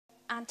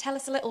And tell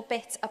us a little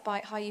bit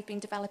about how you've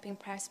been developing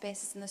prayer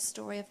spaces and the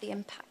story of the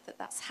impact that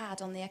that's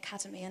had on the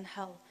Academy and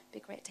Hull. It'd be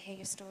great to hear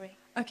your story.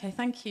 Okay,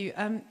 thank you.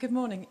 Good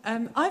morning.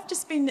 I've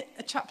just been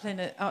a chaplain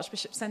at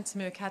Archbishop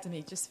Sentamu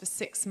Academy just for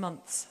 6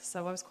 months,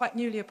 so I was quite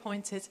newly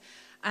appointed,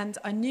 and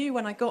I knew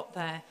when I got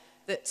there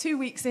that 2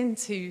 weeks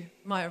into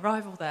my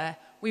arrival there,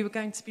 we were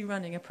going to be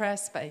running a prayer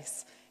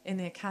space in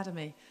the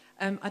Academy.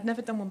 I'd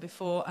never done one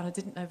before and I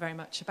didn't know very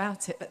much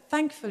about it, but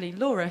thankfully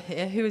Laura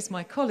here, who is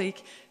my colleague,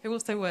 who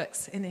also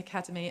works in the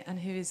Academy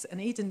and who is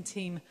an Eden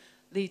team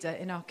leader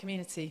in our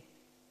community,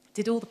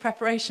 did all the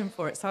preparation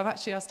for it. So I've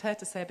actually asked her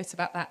to say a bit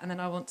about that, and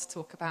then I want to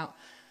talk about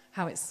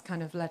how it's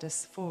kind of led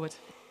us forward.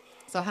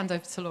 So I'll hand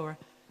over to Laura.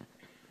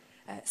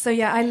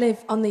 I live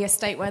on the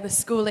estate where the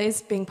school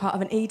is, being part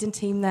of an Eden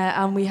team there,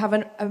 and we have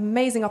an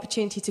amazing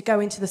opportunity to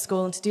go into the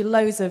school and to do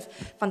loads of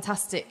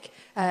fantastic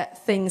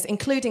things,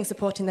 including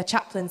supporting the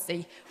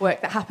chaplaincy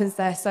work that happens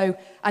there. So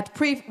I'd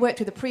worked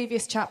with a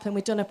previous chaplain.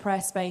 We'd done a prayer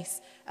space,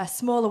 a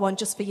smaller one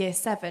just for year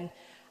 7,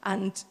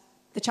 and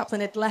the chaplain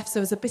had left, so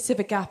there was a bit of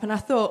a gap. And I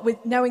thought,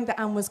 with knowing that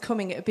Anne was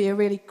coming, it would be a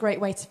really great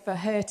way for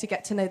her to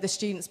get to know the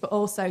students, but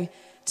also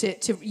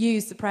to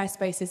use the prayer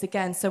spaces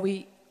again. So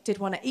we did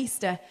one at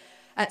Easter.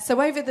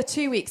 So over the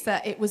 2 weeks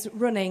that it was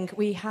running,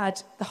 we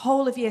had the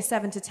whole of year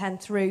 7 to 10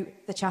 through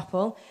the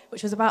chapel,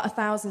 which was about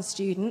 1,000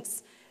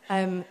 students.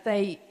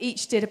 They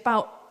each did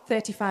about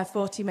 35,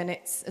 40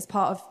 minutes as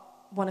part of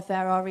one of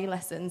their RE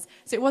lessons.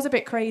 So it was a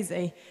bit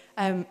crazy,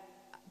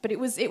 but it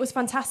was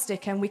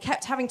fantastic. And we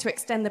kept having to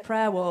extend the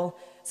prayer wall.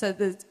 So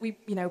we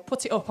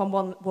put it up on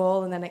one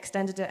wall and then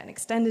extended it and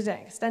extended it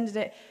and extended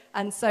it.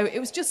 And so it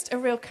was just a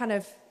real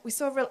we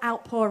saw a real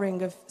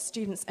outpouring of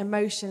students'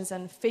 emotions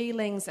and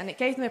feelings, and it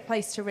gave them a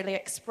place to really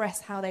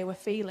express how they were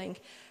feeling.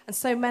 And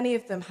so many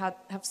of them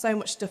have so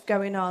much stuff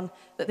going on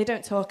that they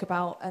don't talk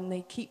about and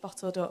they keep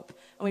bottled up.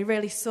 And we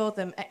really saw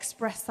them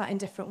express that in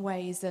different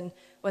ways, and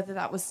whether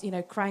that was,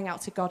 crying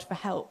out to God for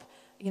help.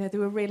 They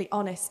were really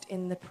honest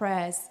in the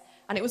prayers.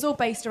 And it was all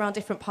based around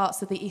different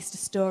parts of the Easter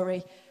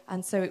story.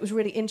 And so it was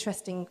really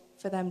interesting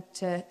for them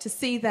to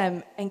see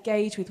them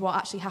engage with what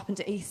actually happened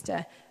at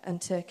Easter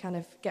and to kind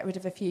of get rid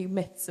of a few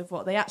myths of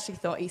what they actually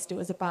thought Easter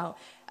was about.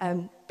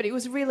 But it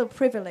was a real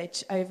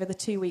privilege over the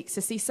 2 weeks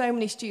to see so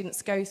many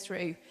students go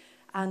through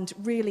and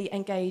really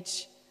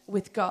engage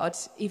with God,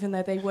 even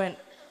though they weren't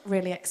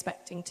really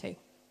expecting to.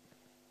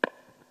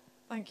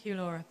 Thank you,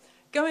 Laura.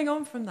 Going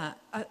on from that,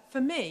 for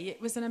me,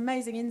 it was an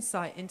amazing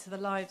insight into the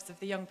lives of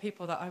the young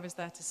people that I was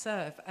there to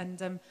serve.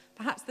 And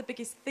perhaps the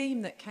biggest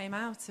theme that came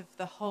out of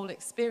the whole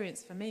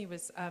experience for me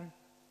was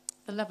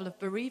the level of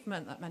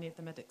bereavement that many of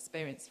them had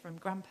experienced from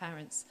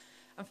grandparents.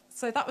 And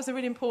so that was a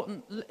really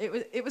important...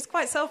 It was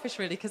quite selfish,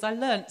 really, because I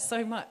learnt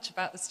so much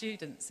about the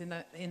students in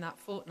that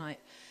fortnight.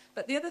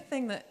 But the other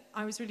thing that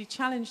I was really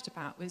challenged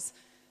about was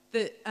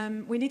that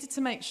we needed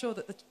to make sure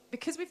that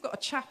because we've got a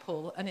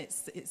chapel and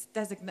it's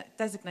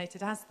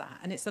designated as that,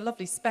 and it's a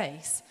lovely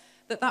space,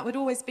 that would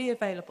always be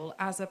available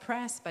as a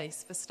prayer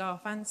space for staff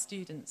and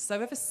students.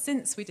 So ever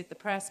since we did the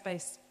prayer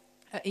space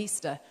at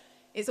Easter,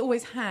 it's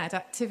always had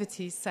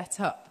activities set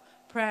up,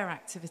 prayer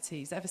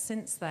activities, ever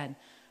since then.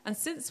 And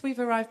since we've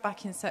arrived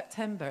back in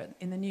September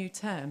in the new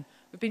term,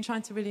 we've been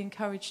trying to really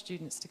encourage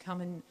students to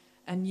come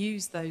and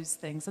use those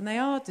things. And they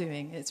are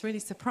doing. It's really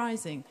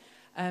surprising.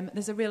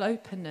 There's a real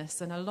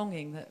openness and a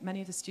longing that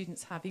many of the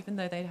students have, even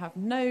though they have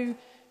no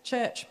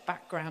church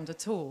background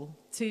at all,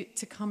 to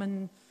come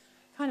and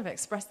kind of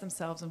express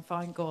themselves and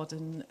find God.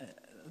 And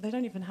they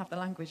don't even have the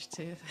language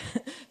to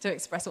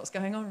express what's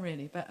going on,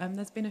 really. But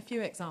there's been a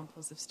few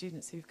examples of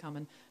students who've come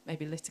and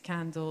maybe lit a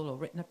candle or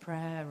written a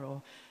prayer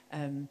or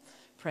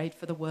prayed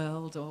for the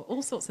world or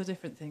all sorts of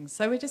different things.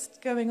 So we're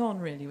just going on,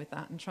 really, with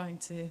that and trying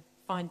to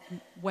find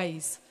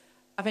ways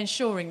of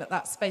ensuring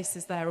that space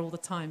is there all the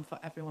time for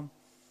everyone.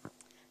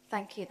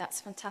 Thank you, that's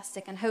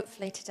fantastic. And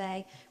hopefully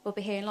today we'll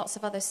be hearing lots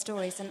of other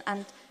stories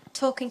and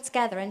talking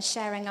together and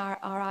sharing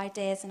our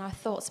ideas and our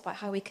thoughts about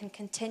how we can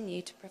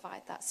continue to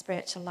provide that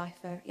spiritual life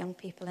for young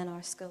people in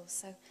our schools.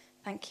 So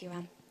thank you,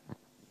 Anne.